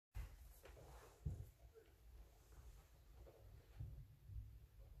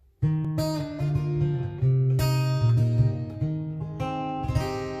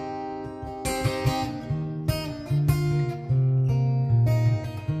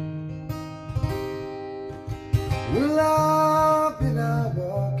Well, I've been out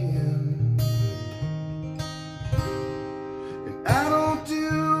walking, and I don't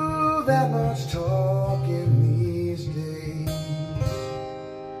do that much talking these days.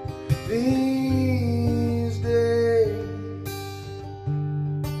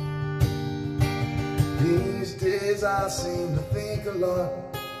 These days I seem to think a lot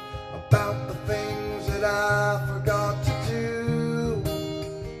about the things that I forgot to do.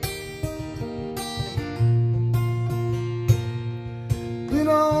 And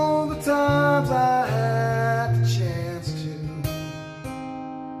all the times I had the chance to.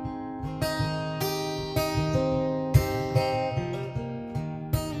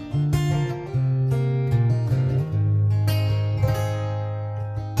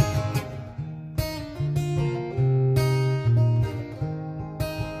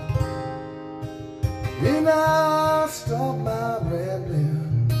 And I stop my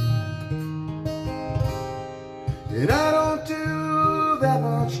rambling, and I don't do that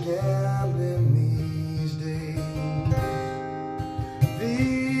much gambling these days.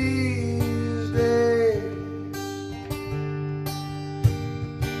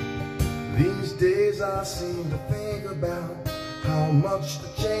 These days I seem to think about how much the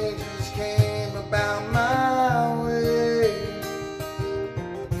changes came about my way.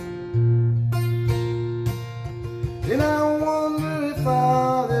 And I wonder if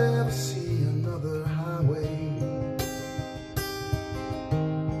I'll ever see another highway.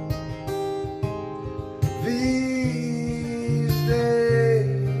 These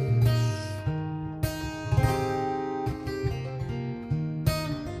days,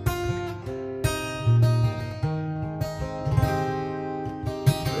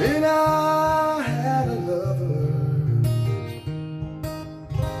 and I had a lover,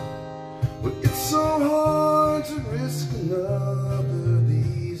 but it's so hard to risk another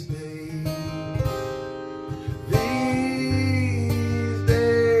these days.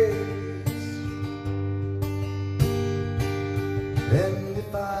 And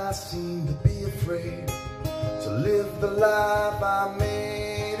if I seem to be afraid to live the life I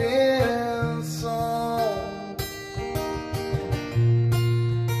made in song,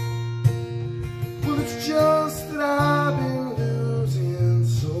 well, it's just that I've been losing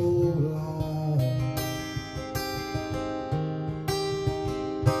so long.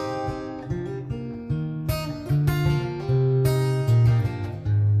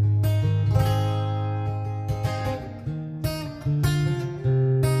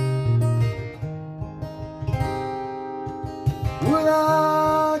 Well,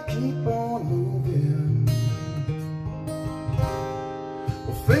 I keep on moving.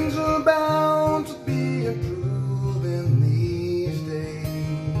 Well, things are bound to be improving these days.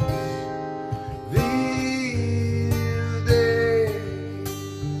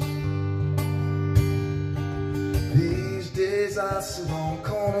 These days I sit on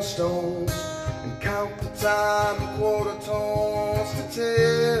cornerstones and count the time in quarter tones to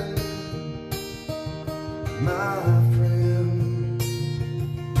 10. My friend,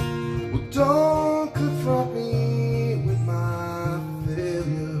 well, don't